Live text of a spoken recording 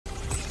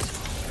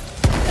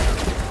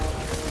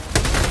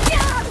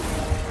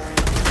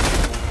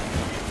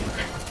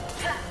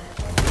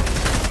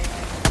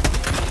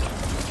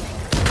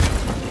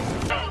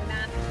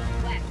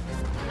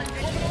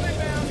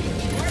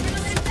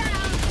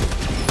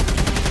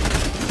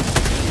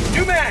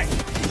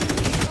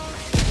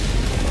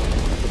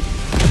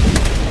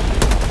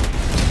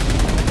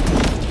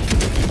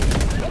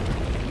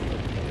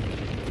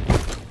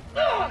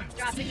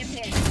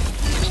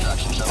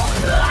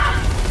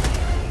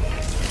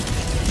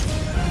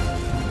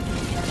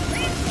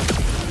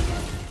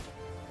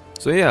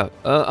So yeah,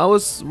 I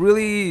was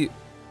really,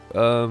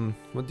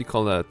 what do you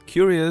call that?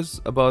 Curious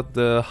about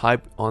the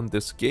hype on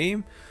this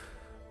game,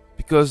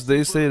 because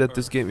they say that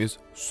this game is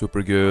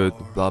super good,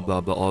 blah blah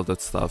blah, all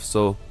that stuff.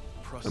 So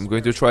I'm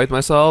going to try it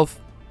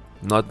myself.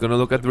 I'm not gonna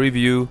look at the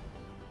review.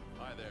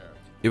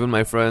 Even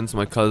my friends,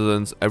 my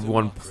cousins,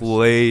 everyone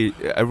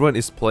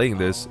is playing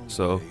this.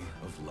 So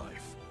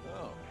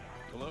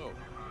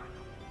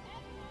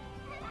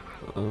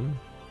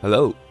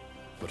hello.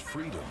 But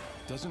freedom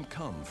doesn't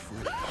come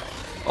free.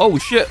 Oh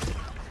shit!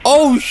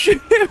 Oh shit!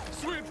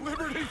 Sweet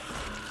liberty!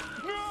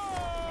 No!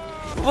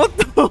 What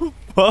the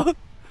fuck?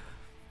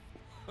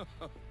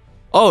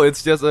 Oh,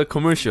 it's just a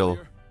commercial.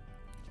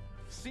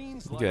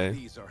 Scenes Okay. like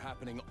these are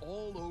happening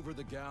all over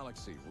the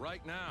galaxy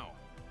right now.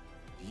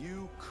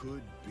 You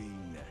could be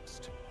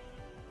next.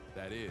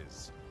 That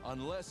is,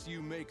 unless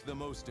you make the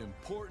most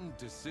important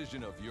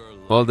decision of your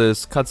life. Well,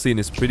 this cutscene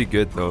is pretty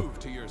good though. Prove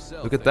to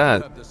yourself Look at You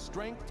that. have the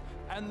strength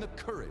and the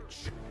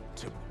courage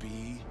to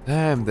be.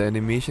 Damn, the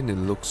animation, it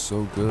looks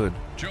so good.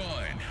 Join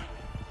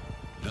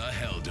the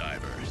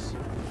Helldivers.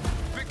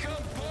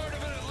 Become part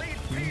of an elite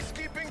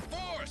peacekeeping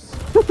force.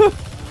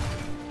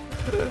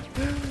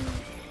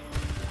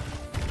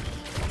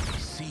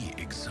 See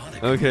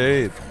exotic.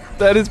 Okay,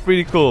 that is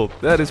pretty cool.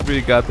 That is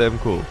pretty goddamn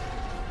cool.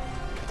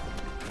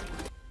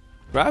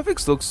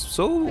 Graphics looks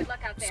so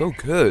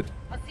good.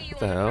 What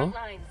the hell?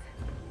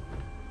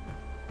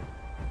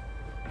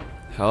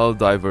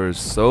 Helldivers.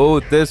 So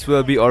this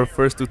will be our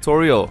first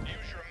tutorial. Use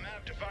your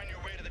map to find your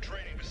way to the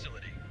training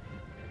facility.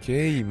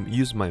 Okay,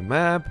 use my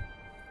map.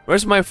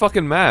 Where's my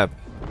fucking map?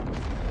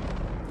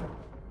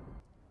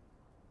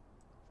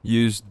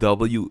 Use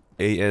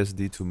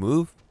WASD to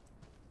move.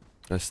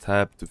 Press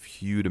tab to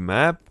view the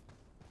map.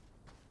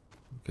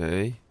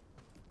 Okay.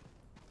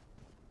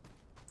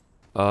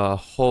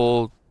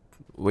 Hold.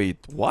 Wait,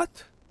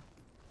 what?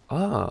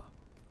 Ah.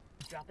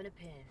 Dropping a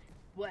pin.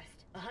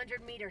 West,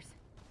 100 meters.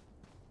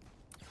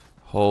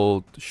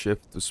 Hold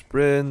shift to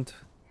sprint.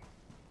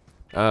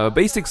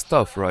 Basic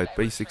stuff, right?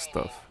 Basic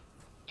stuff.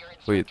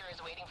 Wait.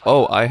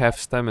 Oh, I have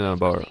stamina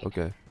bar.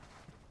 Okay.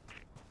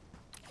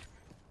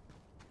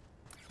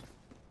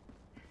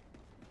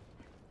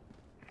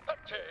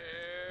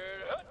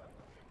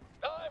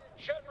 I'm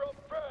General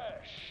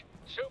Fresh,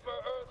 Super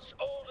Earth's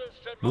oldest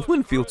and Movement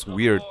most feels versatile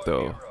weird war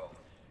though. hero.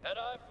 And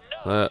I'm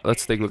now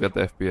Let's take a look at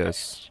the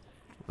FPS.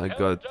 I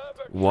got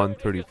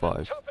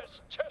 135.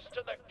 toughest test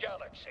in the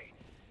galaxy.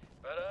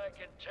 But I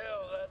can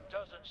tell that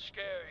doesn't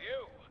scare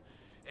you.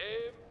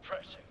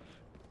 Impressive.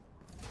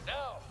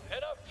 Now,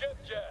 enough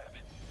jib-jab.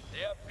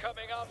 The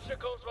upcoming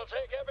obstacles will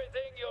take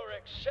everything your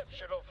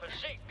exceptional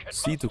physique can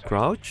C to muster.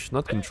 crouch,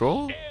 not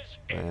control? This is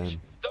it,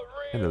 Man, the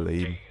kinda real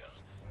lame. deal.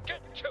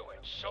 Get to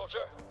it,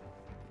 soldier.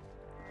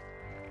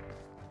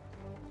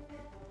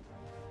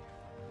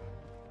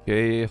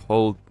 Okay,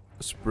 hold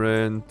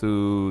sprint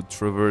to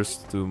traverse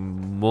to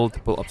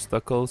multiple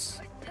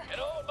obstacles. In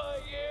all my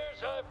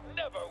years, I've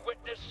never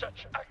witnessed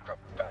such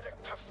acrobatic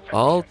perfection.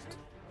 Alt.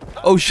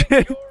 Oh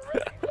shit! You're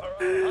ready for a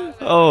highly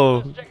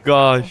Oh realistic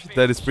gosh, battlefield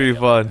that is pretty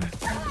fun.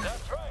 That's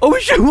right. Oh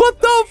shit,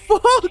 what the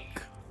fuck?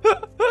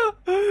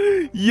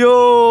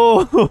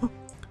 Yo!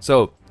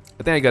 So,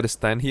 I think I gotta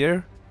stand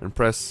here and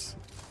press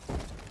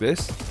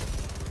this.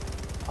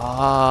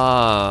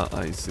 Ah,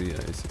 I see.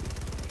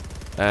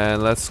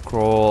 And let's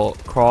crawl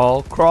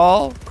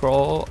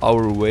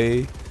our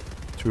way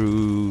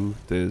through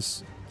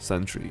this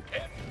sentry.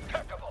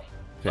 Impeccable.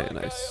 Okay,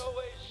 Like nice. I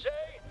always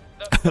say,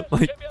 the My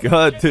first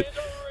god, simulation dude. is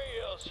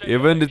a real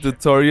Even the simulation.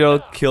 tutorial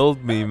Now,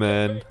 killed me,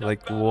 man. activate the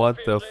Like, what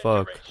the battlefield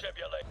fuck? injury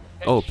simulation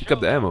Oh, and pick up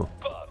the show ammo.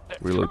 above the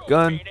Reload true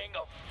gun. meaning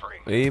of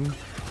freedom. Aim.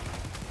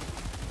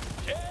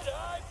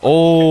 Jedi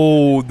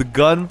Oh, the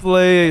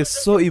gunplay is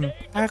so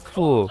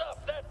impactful.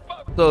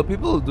 So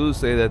people do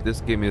say that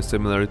this game is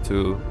similar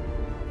to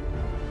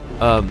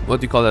what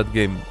do you call that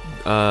game?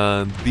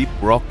 Deep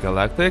Rock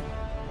Galactic,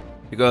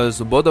 because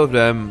both of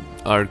them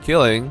are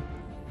killing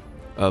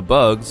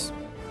bugs,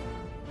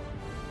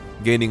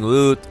 gaining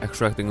loot,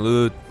 extracting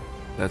loot.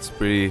 That's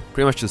pretty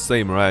much the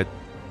same, right?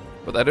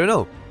 But I don't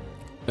know.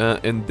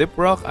 In Deep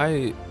Rock,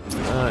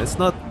 it's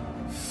not.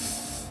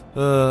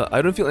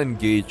 I don't feel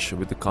engaged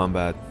with the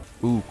combat.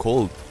 Ooh,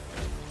 cold.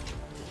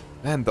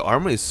 Man, the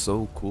armor is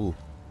so cool.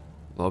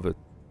 Love it.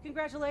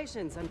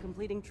 Congratulations on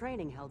completing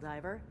training,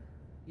 Helldiver.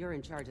 You're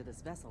in charge of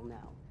this vessel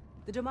now.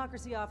 The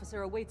Democracy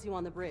officer awaits you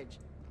on the bridge.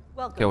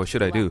 Welcome. Okay, what to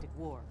should I do? Galactic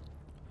War.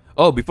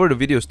 Oh, before the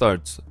video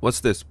starts, what's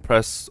this?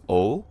 Press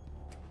O?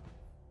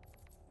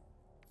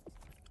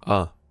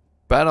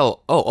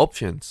 Battle. Oh,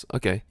 options.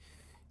 Okay.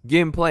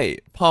 Gameplay.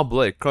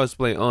 Public.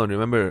 Crossplay on.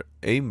 Remember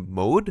aim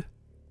mode?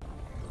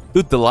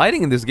 Dude, the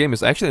lighting in this game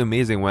is actually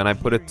amazing when I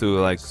put it to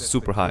like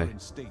super high.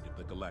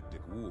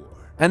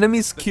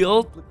 Enemies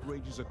killed.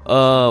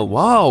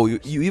 Wow,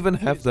 you even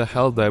have the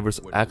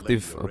Helldivers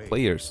active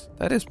players.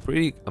 That is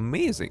pretty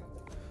amazing.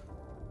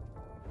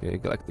 Okay,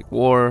 Galactic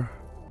War.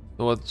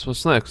 So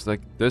what's next?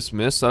 Like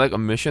dismiss, select a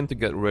mission to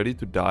get ready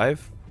to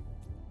dive.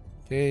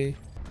 Okay.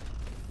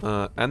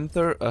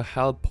 Enter a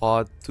hell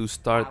pod to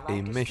start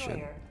a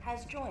mission. Has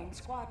has joined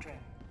squadron.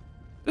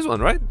 This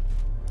one, right?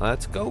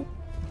 Let's go.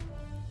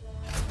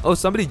 Oh,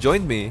 somebody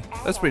joined me.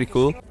 That's pretty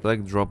cool.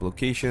 Select drop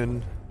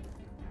location.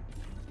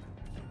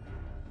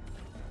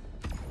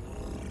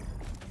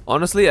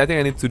 Honestly, I think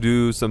I need to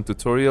do some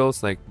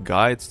tutorials, like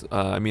guides.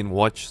 I mean,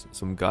 watch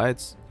some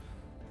guides.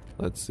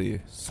 Let's see.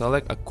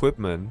 Select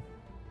equipment.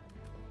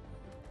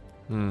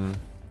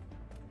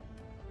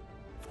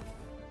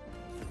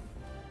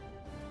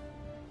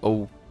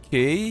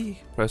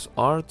 Okay. Press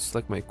R to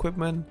select my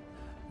equipment.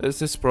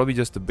 This is probably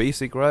just the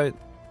basic, right?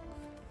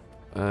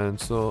 And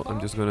so I'm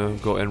just gonna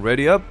go and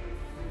ready up.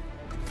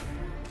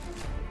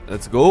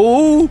 Let's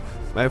go!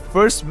 My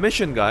first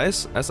mission,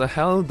 guys, as a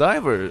hell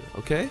diver.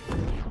 Okay.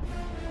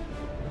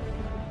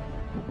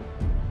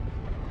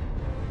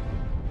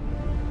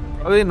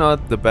 Probably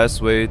not the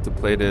best way to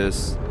play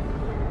this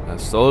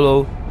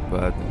solo,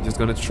 but I'm just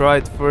gonna try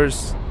it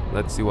first.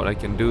 Let's see what I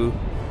can do.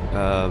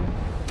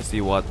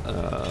 See what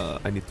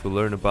I need to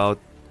learn about.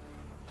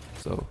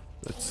 So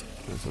that's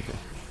okay.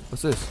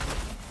 What's this?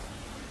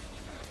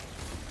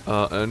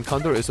 An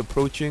encounter is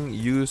approaching.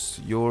 Use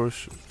your.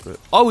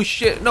 Oh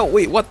shit! No,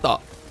 wait. What the?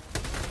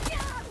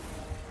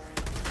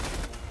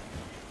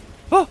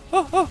 Oh,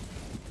 oh, oh.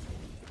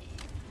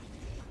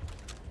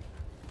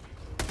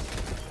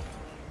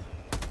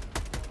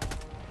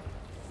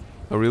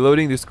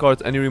 Reloading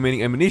discards any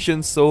remaining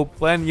ammunition, so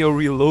plan your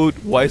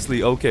reload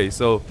wisely. Okay,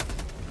 so.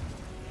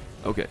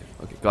 Okay,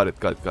 got it.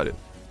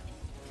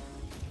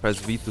 Press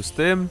V to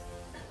stim.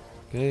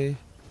 Okay.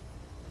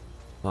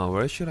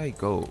 Where should I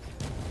go?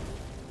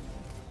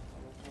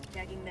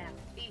 Tagging map.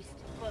 East.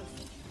 Close.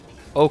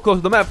 Oh,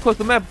 close the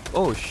map.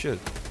 Oh shit.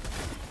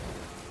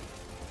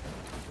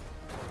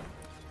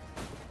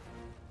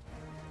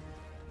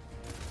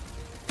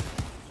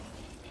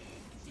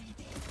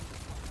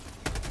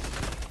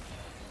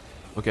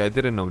 Okay, I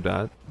didn't know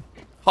that.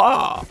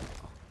 Ha!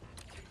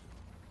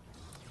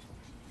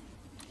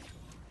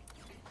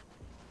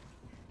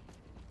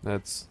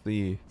 That's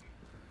the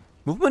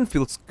movement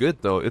feels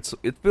good though. It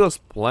feels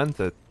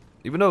planted.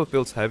 Even though it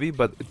feels heavy,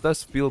 but it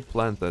does feel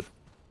planted.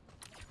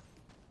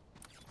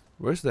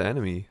 Where's the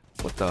enemy?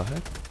 What the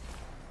heck?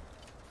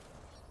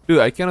 Dude,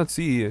 I cannot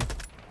see.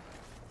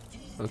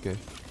 Okay. I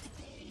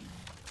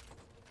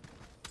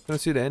cannot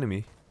see the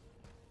enemy.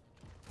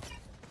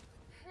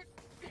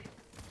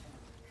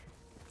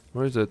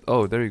 Where is it?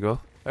 Oh, there you go.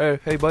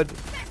 Hey, bud.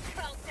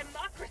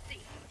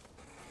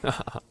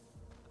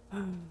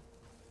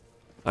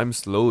 I'm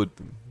slowed.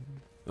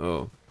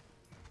 Oh.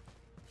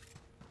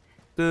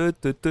 Okay.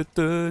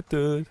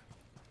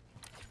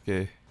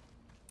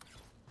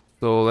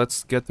 So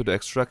let's get to the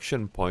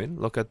extraction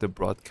point. Look at the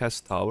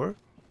broadcast tower.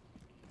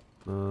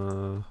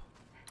 How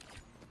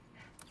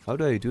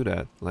do I do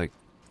that? Like,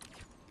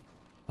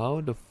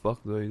 how the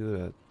fuck do I do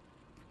that?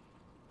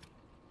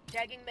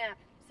 Tagging map.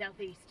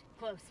 Southeast.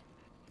 Close.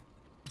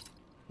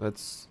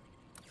 Let's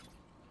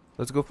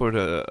go for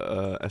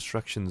the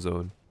extraction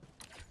zone.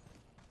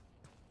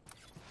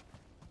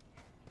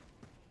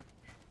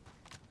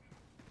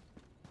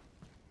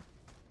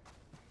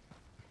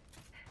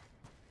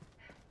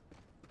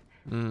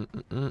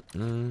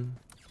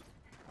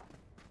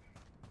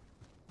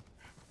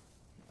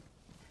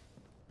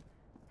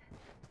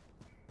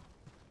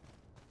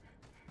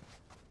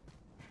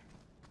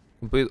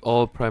 Complete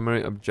all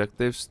primary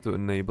objectives to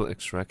enable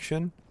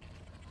extraction.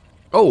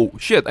 Oh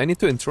shit, I need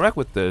to interact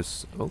with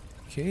this.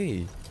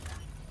 Okay.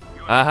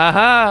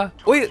 Ahaha!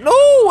 Wait, no!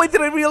 Why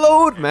did I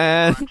reload,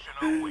 man?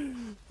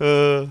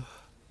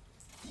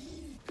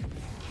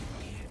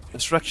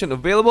 Extraction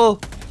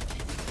available?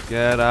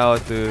 Get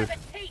out, dude.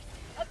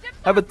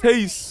 Have a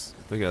taste!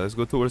 Okay, let's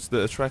go towards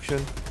the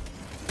extraction.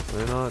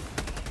 Why not?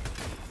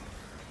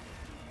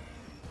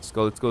 Let's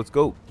go.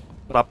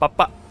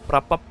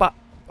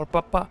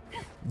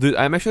 Dude,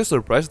 I'm actually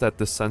surprised that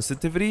the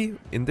sensitivity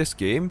in this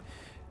game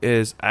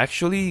is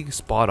actually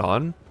spot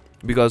on,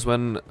 because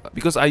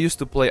I used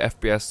to play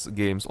FPS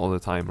games all the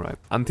time, right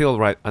until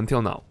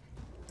now,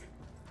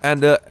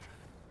 and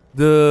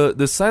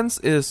the sense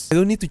is I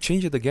don't need to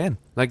change it again.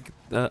 Like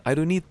I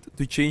don't need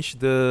to change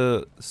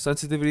the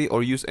sensitivity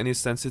or use any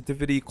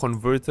sensitivity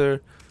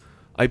converter.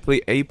 I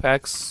play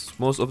Apex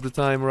most of the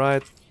time,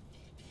 right?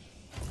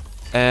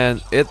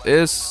 And it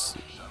is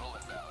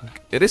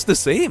the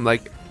same.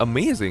 Like,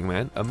 amazing,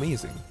 man,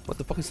 amazing. What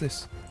the fuck is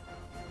this?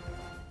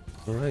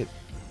 All right.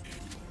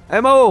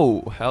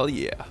 Ammo! Hell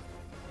yeah.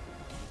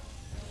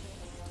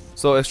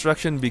 So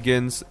extraction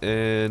begins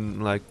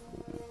in like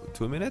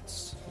 2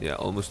 minutes? Yeah,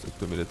 almost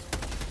 2 minutes.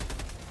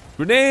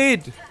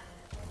 Grenade!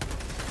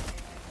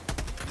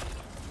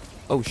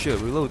 Oh shit,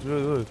 reload.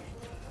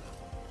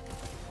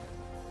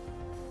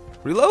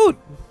 Reload!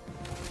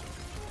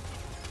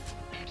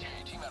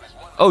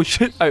 Oh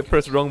shit, I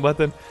pressed the wrong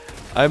button.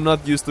 I'm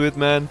not used to it,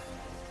 man.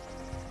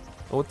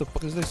 Oh, what the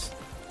fuck is this?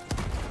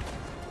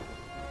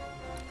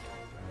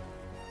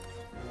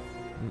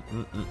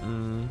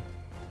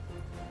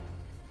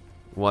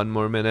 One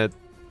more minute.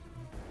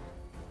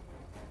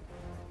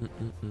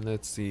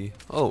 Let's see.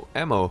 Oh,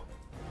 ammo.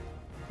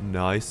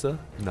 Nicer.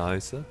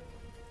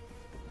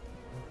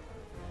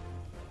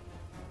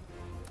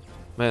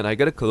 Man, I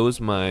gotta close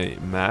my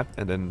map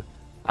and then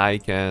I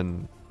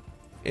can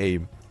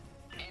aim.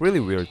 Really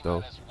weird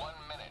though.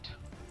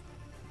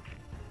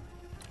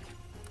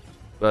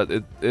 But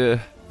it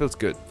feels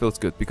good. Feels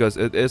good because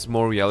it is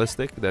more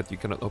realistic that you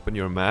cannot open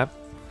your map.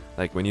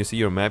 Like when you see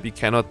your map, you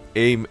cannot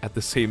aim at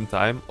the same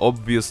time.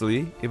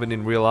 Obviously, even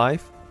in real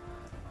life.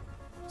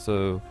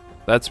 So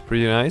that's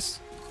pretty nice.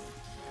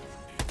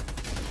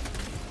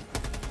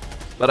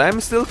 But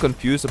I'm still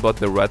confused about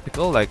the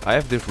reticle. Like I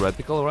have this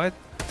reticle, right?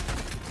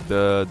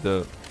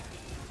 The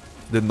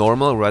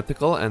normal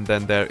reticle, and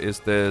then there is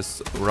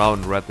this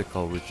round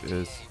reticle, which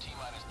is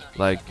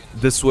like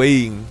the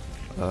swaying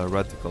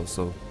reticle.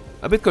 So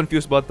a bit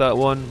confused about that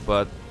one,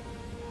 but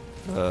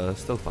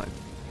still fine.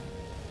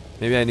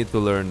 Maybe I need to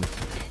learn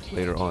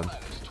later on.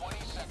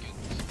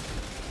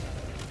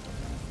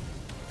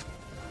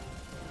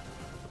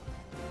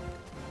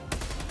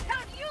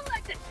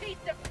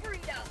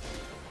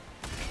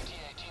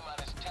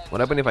 What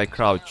happens if I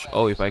crouch?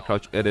 Oh, if I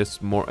crouch, it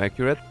is more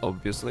accurate,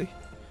 obviously.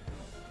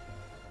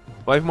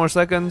 5 more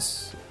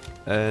seconds,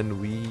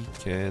 and we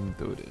can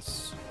do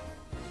this.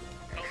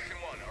 Pelican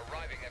 1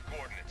 arriving at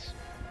coordinates.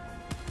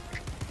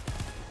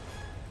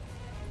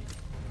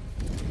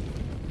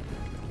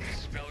 This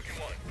is Pelican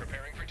 1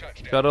 preparing for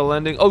touchdown. Shuttle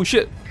landing. Oh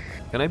shit!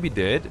 Can I be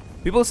dead?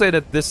 People say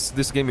that this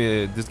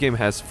game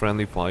has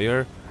friendly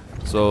fire,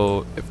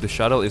 so if the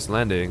shuttle is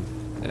landing,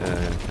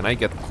 can I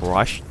get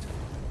crushed?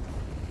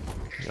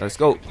 Let's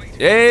go!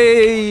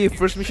 Yay!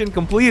 First mission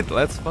complete.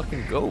 Let's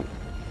fucking go!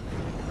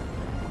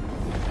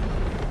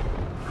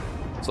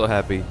 So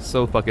happy,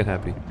 so fucking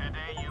happy.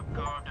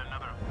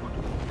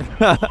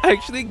 I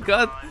actually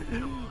got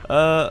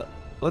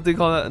what do you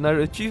call that?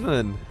 Another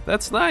achievement.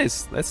 That's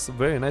nice. That's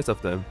very nice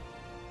of them.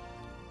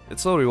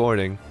 It's so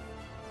rewarding.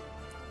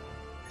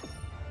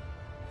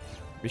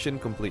 Mission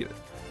completed.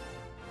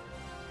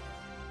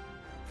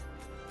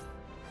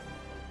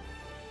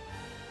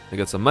 I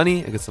got some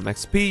money. I got some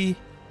XP.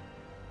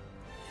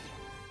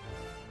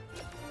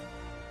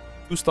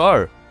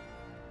 2-star.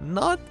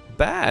 Not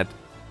bad.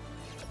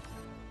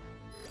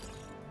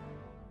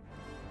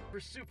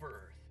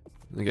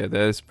 Okay,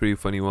 that is a pretty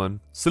funny one.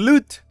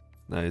 Salute!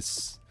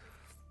 Nice.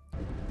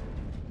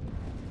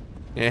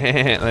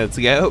 Let's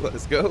go.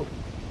 Let's go.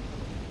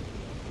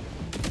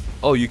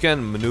 Oh, you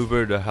can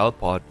maneuver the health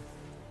pod.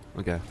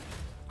 Okay.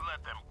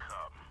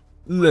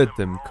 Let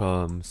them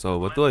come. So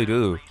what do I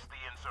do?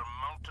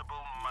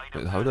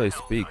 Wait, how do I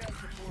speak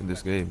in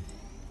this game?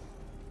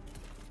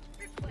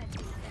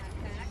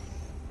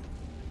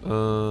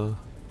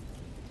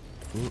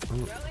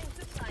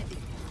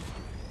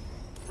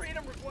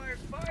 Freedom requires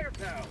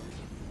firepower.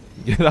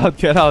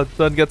 Get out,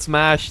 don't get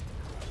smashed.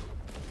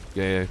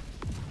 Okay.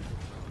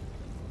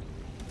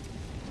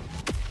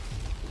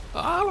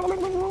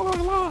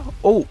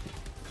 Oh!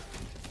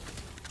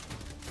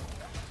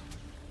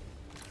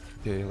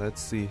 Okay,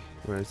 let's see.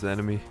 Where's the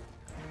enemy?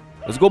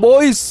 Let's go,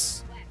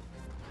 boys!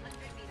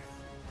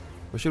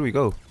 Where should we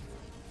go?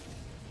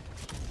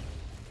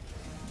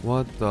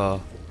 What the?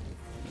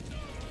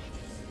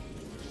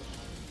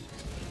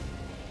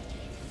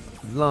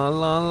 La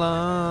la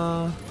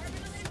la.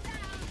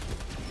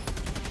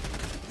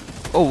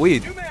 Oh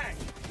wait.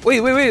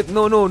 Wait.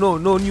 No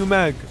new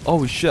mag.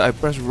 Oh shit, I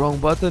pressed wrong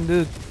button,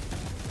 dude.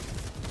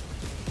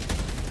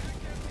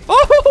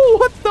 Oh,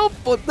 what the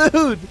fuck,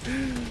 dude?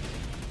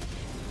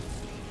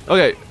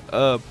 Okay,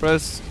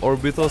 press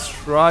orbital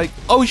strike.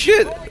 Oh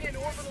shit!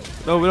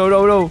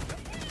 No.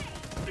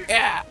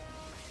 Yeah.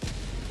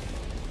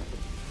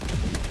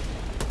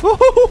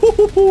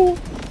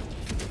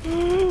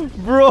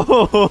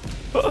 Bro.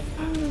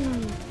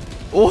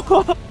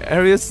 What?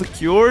 Area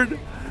secured?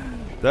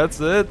 That's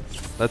it.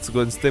 Let's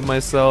go and stim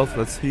myself.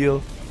 Let's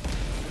heal.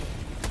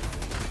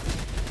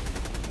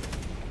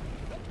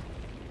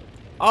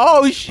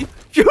 Oh shit!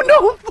 You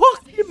no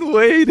fucking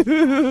way,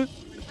 dude.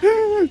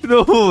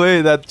 No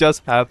way that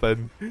just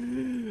happened.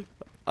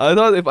 I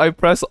thought if I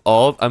press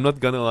Alt, I'm not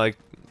gonna like,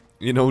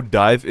 you know,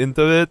 dive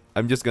into it.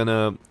 I'm just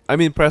gonna, I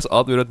mean, press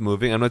Alt without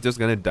moving. I'm not just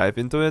gonna dive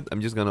into it.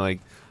 I'm just gonna like,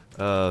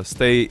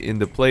 stay in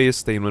the place,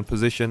 stay in one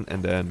position,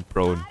 and then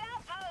prone.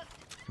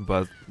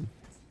 But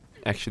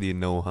actually,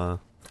 no, huh?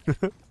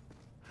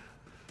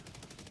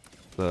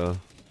 So,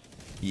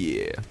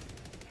 yeah.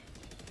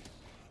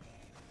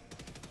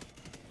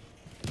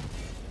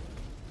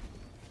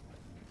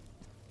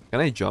 Can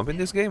I jump in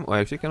this game? Oh, I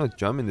actually cannot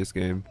jump in this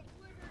game.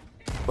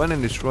 Run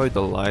and destroy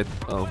the light.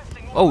 Oh.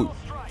 Oh!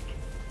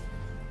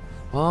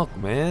 Fuck,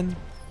 man.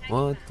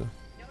 What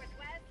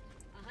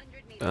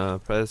the?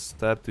 Press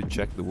tab to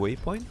check the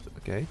waypoint.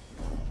 Okay.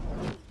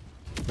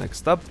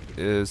 Next up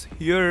is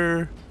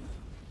here.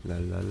 La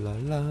la la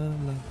la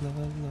la la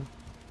la.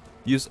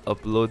 Use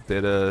upload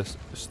data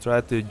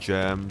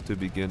stratagem to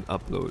begin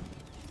upload.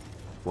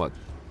 What?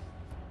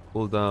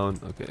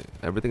 Cooldown. Okay,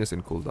 everything is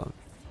in cooldown.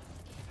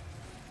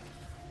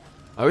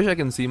 I wish I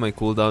can see my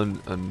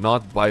cooldown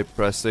not by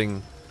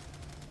pressing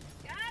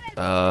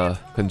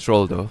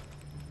control though.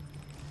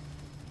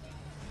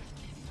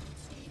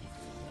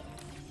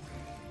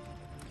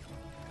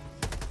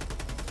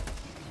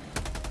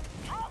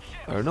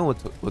 I don't know what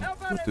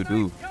to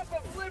do. Cup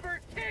of liver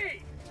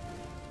tea?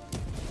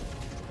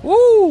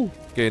 Woo!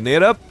 Okay,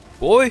 nade up,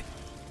 boy.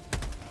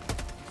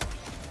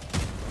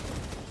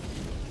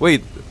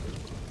 Wait,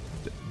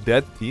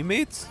 dead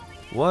teammates?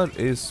 What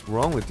is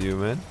wrong with you,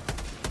 man?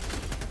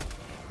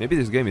 Maybe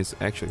this game is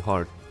actually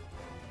hard.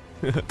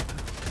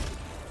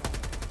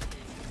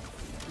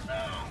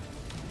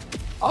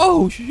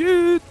 Oh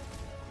shit!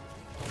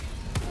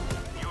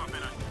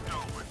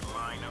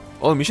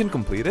 Oh, mission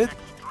completed?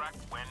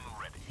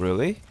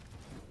 Really?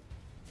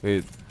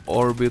 Wait,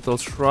 orbital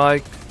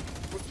strike.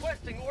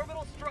 Requesting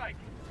orbital strike.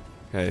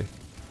 Okay.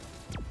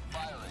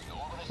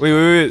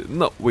 Wait.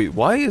 No, wait,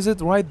 why is it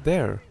right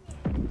there?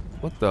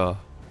 What the?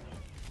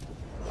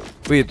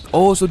 Wait,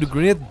 oh, so the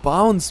grenade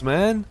bounced,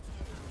 man?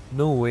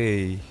 No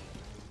way.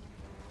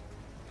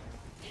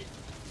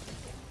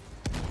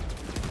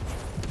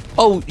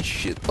 Oh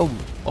shit!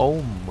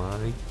 Oh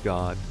my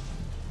god!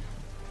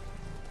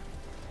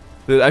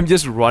 Dude, I'm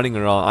just running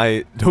around.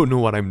 I don't know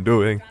what I'm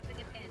doing.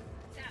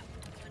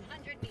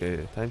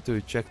 Okay, time to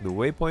check the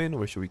waypoint.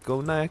 Where should we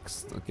go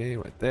next? Okay,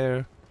 right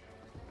there.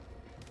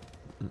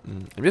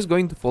 I'm just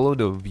going to follow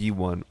the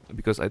V1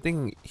 because I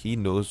think he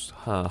knows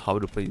how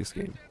to play this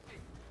game.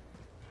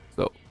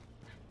 So.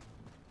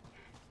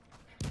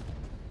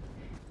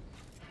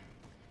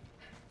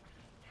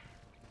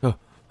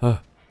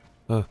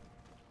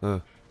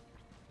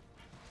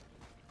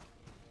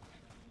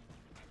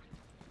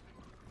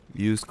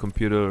 Use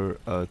computer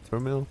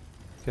terminal.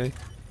 Okay.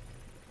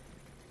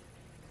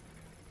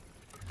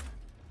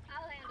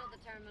 I'll handle the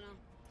terminal.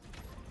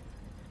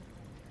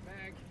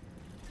 Mag.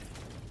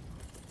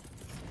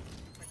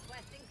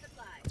 Requesting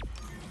supplies.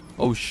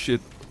 Oh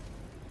shit.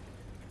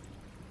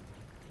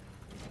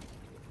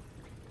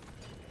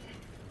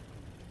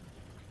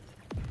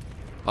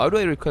 How do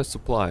I request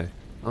supply?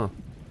 Oh.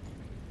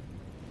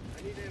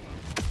 I need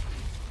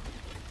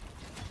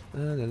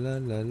ammo. La la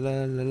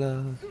la la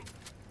la.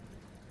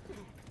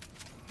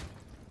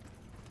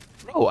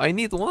 Bro, I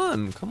need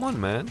one. Come on,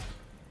 man.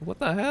 What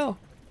the hell?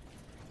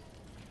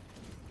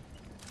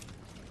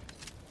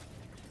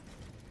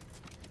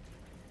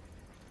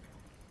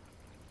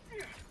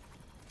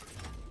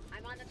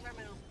 I'm on the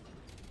terminal.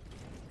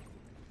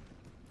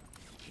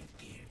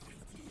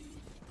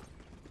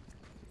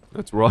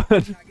 Let's run.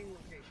 Tagging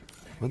location.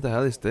 What the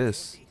hell is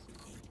this?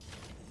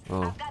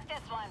 Oh. I've got this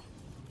one.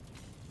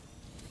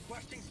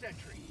 Requesting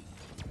sentry.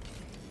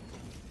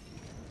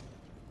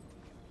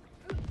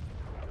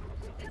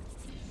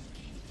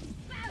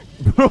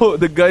 Bro,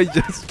 the guy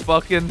just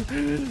fucking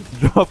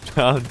dropped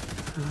down.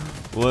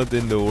 What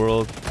in the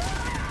world?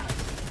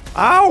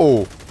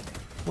 Ow!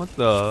 What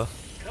the?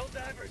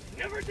 Helldivers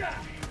never die.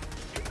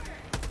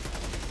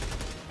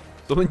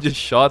 Someone just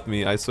shot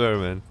me, I swear,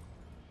 man.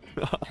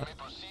 You may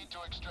proceed to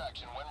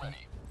extraction when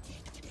ready.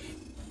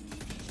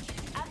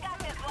 I've got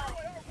this one.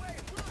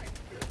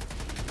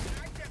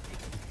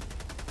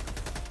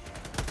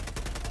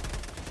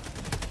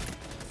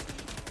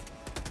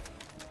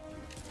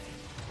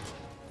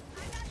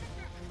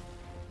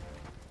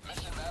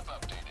 Mission map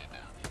updated.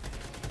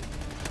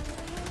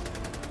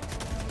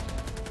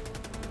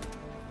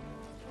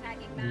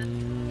 Tagging map.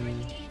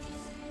 Northeast,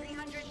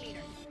 300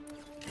 meters.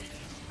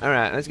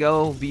 Alright, let's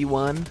go,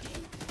 V1.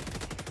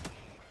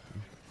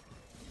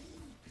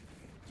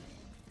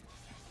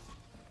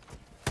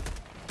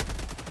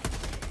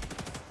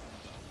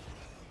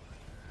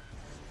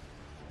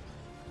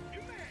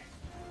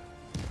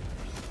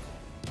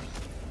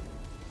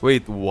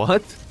 Wait,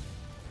 what?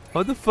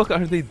 How the fuck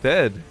are they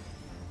dead?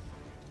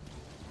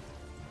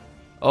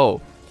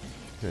 Oh.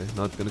 Okay,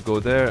 not gonna go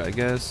there, I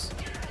guess.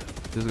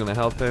 Just gonna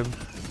help him.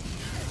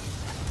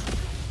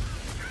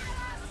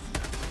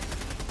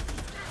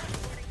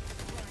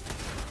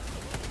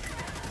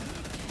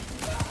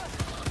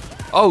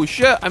 Oh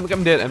shit! I'm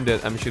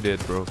dead. I'm sure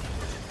dead, bro.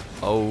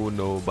 Oh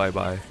no! Bye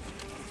bye.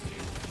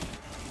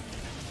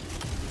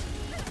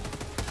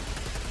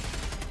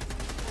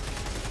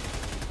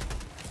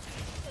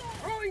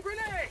 Throwing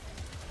grenade.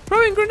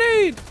 Throwing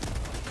grenade!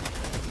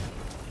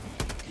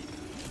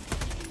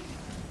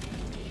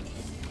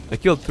 I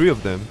killed 3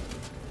 of them.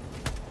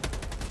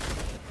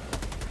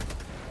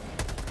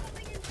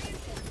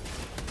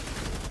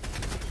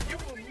 You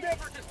will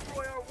never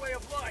destroy our way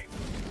of life.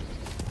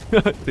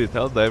 Dude,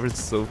 Helldivers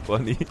is so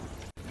funny.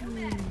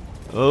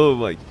 Oh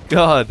my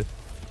god.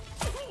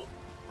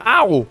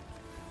 Ow!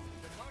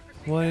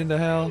 What in the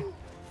hell?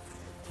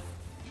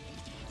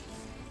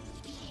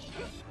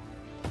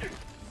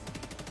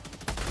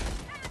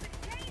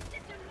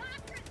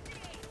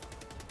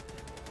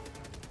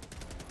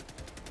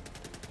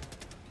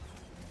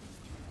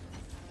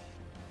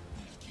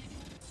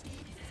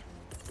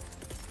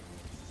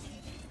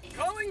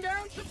 Calling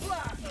down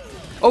supply.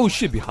 Oh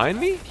shit, behind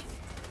me?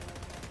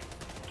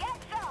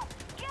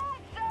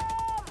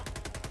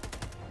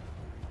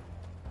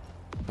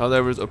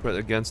 Helldivers operate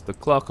against the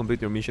clock. Complete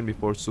your mission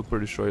before Super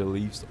Destroyer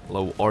leaves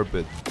low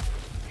orbit.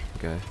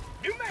 Okay.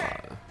 New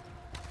mag.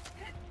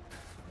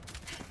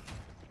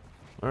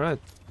 Alright.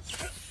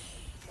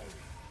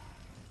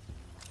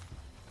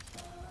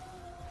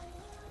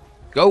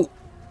 Go!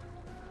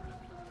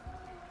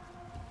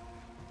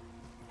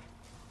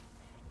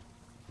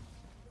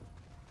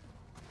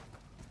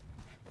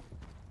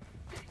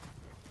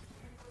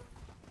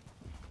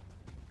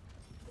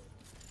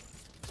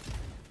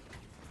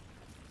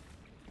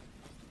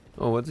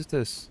 Oh, what is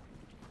this?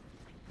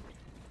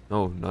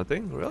 No,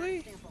 nothing?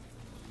 Really?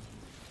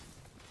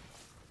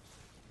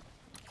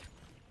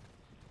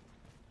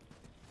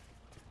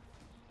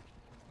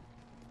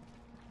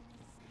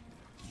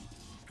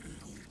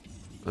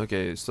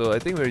 Okay, so I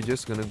think we're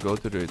just gonna go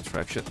to the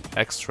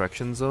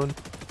extraction zone.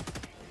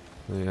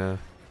 Yeah.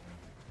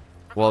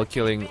 While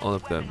killing all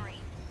of them.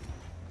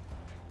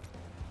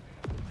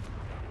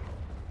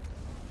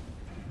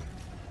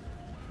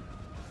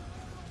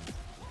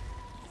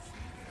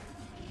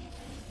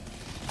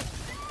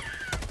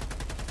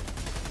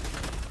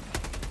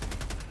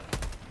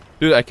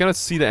 Dude, I cannot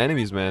see the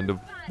enemies, man.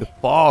 The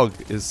fog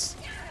is...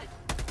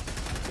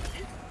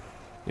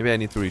 Maybe I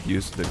need to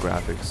reduce the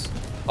graphics.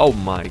 Oh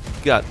my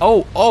god.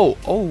 Oh, oh,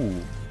 oh.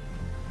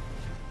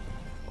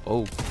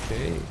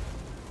 Okay.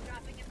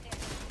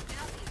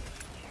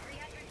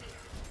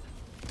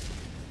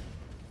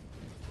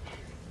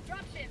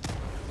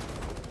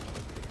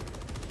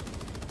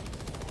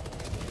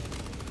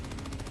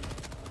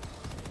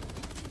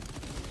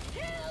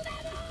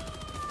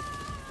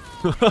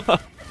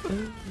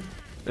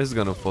 This is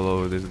gonna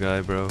follow this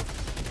guy, bro.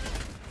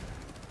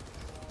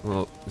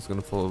 Well, it's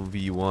gonna follow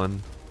V1.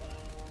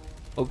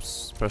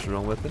 Oops, press the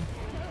wrong weapon.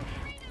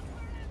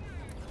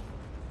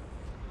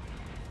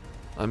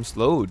 I'm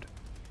slowed.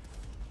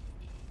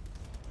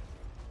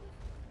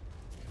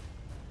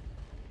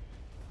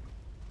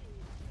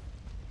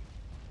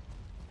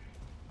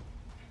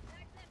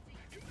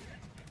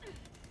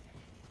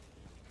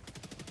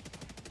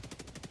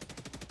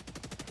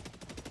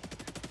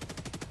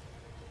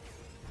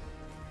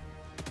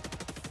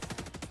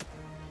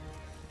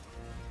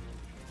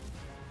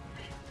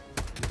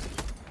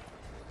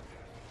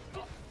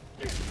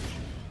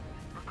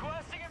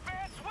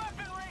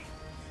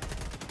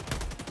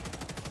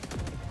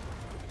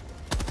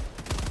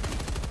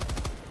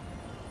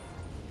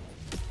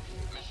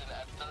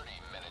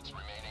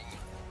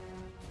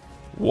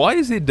 Why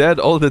is he dead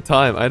all the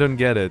time? I don't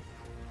get it.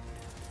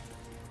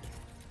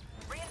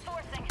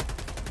 Reinforcing.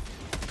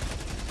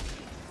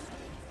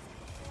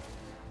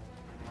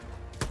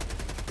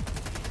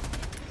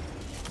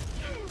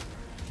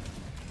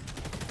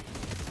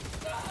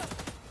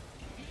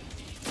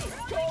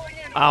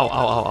 Ow, ow,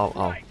 ow, ow,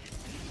 ow.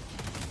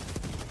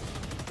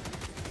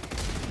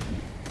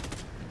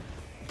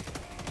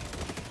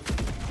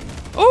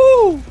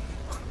 Oh!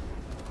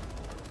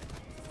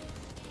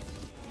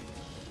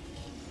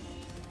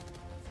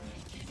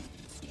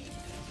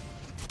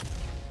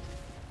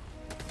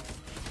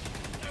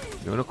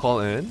 You wanna call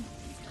in?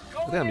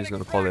 I think I'm just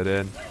gonna call it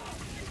in.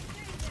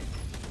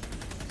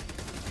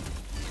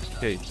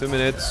 Okay, 2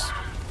 minutes.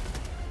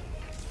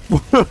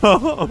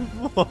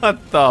 What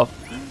the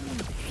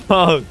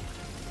fuck?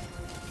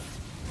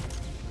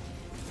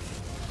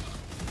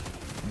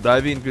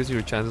 Diving increases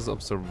your chances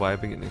of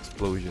surviving an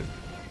explosion.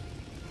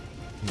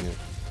 Yeah.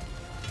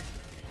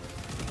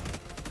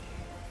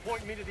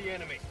 Point me to the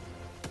enemy.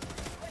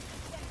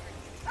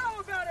 How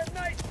about a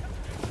nice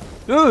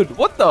Dude,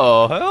 what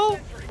the hell?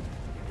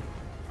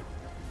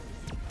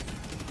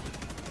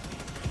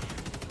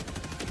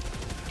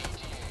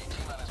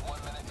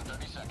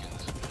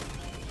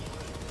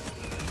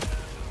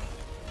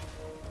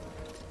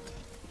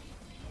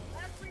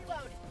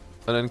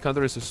 An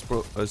encounter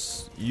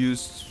has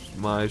used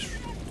my...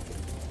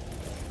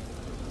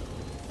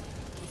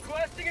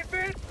 requesting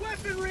advanced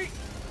weaponry.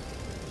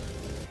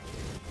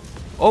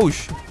 Oh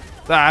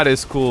that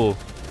is cool.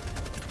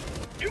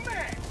 New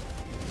mag.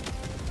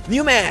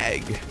 New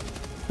mag!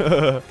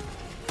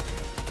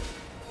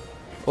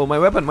 Oh, my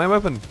weapon, my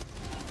weapon!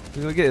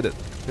 I'm gonna get it,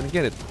 gonna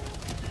get it.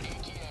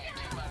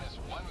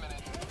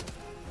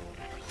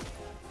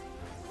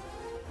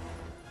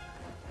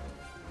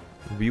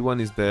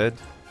 V1 is dead.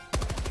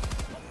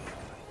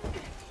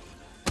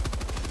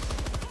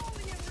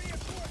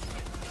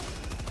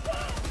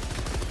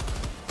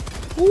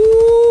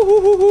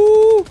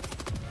 Ooh,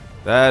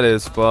 that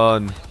is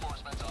fun.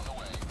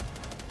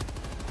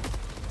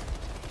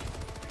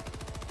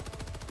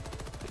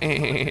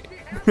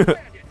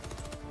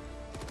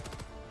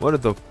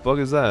 What the fuck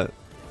is that?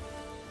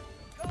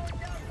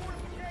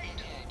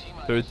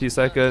 30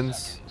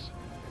 seconds.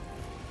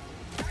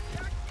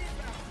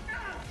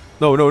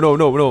 No, no, no,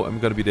 no, no. I'm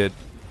gonna be dead.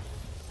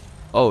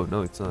 Oh,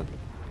 no, it's not.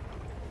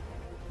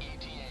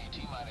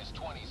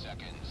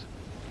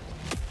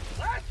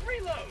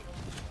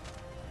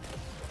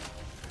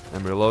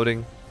 I'm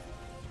reloading.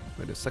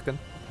 Wait a second.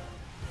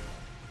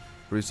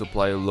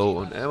 Resupply low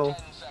on ammo.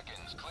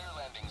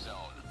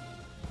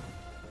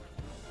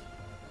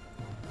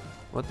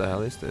 What the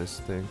hell is this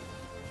thing?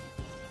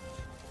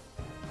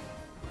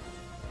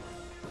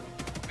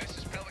 This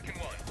is Pelican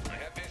 1. I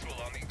have visual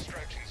on the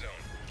extraction zone.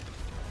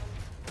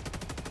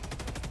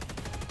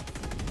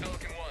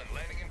 Pelican 1,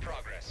 landing in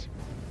progress.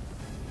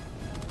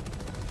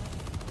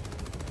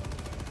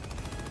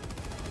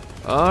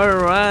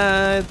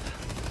 Alright.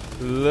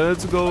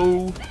 Let's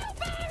go.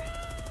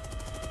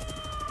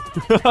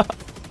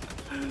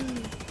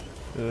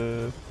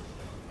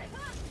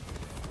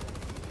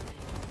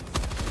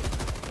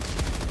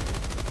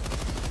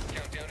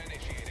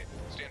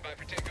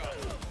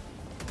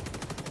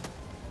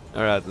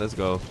 Alright, let's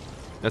go.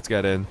 Let's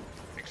get in.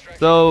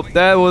 So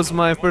that was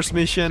my first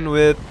mission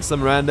with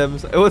some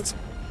randoms. It was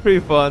pretty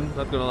fun,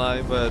 not gonna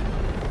lie, but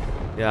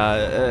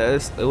yeah,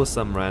 it was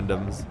some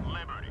randoms.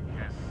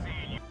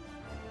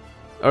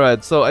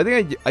 Alright, so I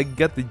think I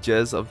get the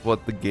gist of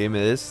what the game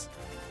is.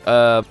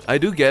 I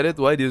do get it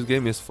why this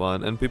game is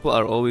fun, and people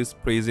are always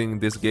praising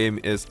this game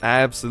is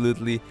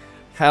absolutely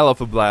hell of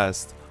a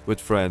blast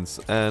with friends,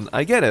 and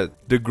I get it.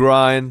 The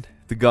grind,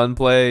 the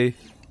gunplay,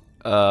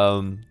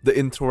 the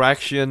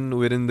interaction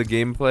within the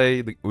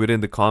gameplay,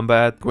 within the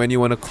combat, when you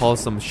want to call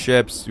some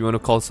ships, you want to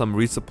call some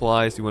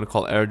resupplies, you want to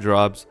call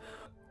airdrops,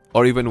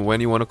 or even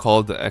when you want to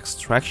call the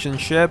extraction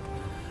ship.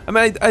 I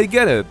mean, I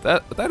get it.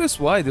 That is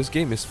why this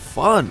game is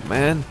fun,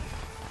 man.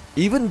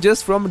 Even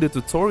just from the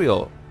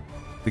tutorial,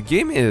 the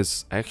game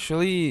is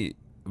actually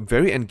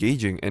very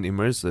engaging and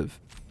immersive.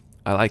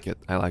 I like it.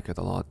 I like it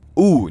a lot.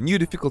 Ooh, new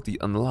difficulty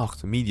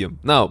unlocked, medium.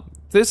 Now,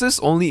 this is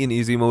only in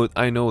easy mode.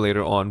 I know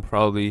later on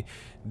probably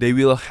they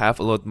will have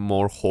a lot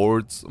more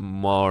hordes,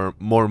 more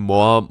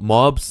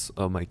mobs.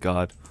 Oh my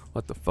god,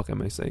 what the fuck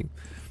am I saying?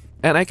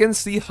 And I can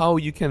see how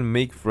you can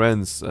make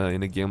friends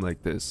in a game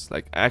like this.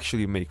 Like,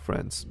 actually make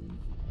friends.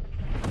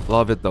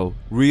 Love it though.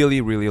 Really,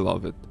 really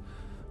love it.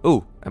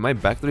 Oh, am I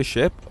back to the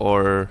ship?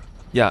 Or...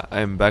 yeah,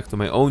 I'm back to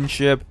my own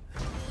ship.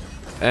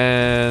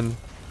 And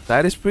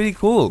that is pretty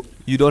cool.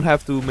 You don't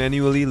have to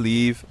manually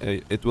leave.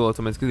 It will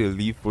automatically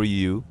leave for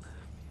you.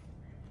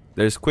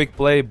 There's quick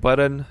play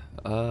button.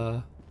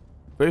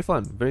 Very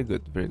fun. Very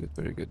good. Very good.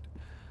 Very good.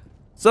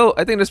 So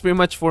I think that's pretty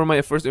much for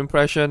my first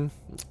impression.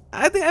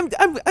 I think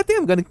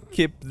I'm gonna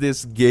keep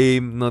this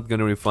game. Not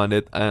gonna refund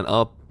it, and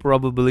I'll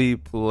probably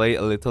play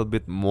a little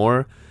bit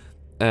more.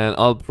 And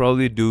I'll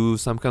probably do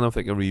some kind of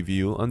like a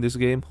review on this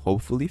game.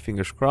 Hopefully,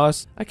 fingers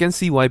crossed. I can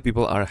see why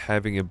people are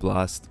having a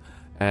blast.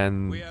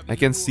 And I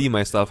can see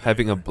myself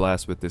having a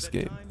blast with this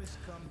game.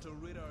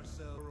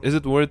 Is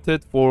it worth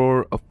it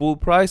for a full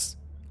price?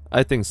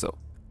 I think so.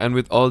 And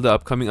with all the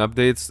upcoming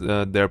updates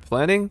they're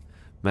planning,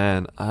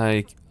 man,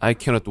 I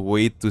cannot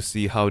wait to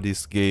see how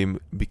this game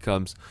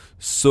becomes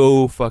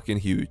so fucking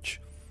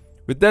huge.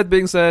 With that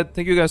being said,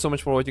 thank you guys so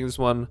much for watching this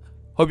one.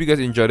 Hope you guys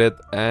enjoyed it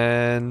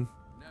and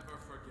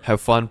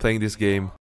have fun playing this game.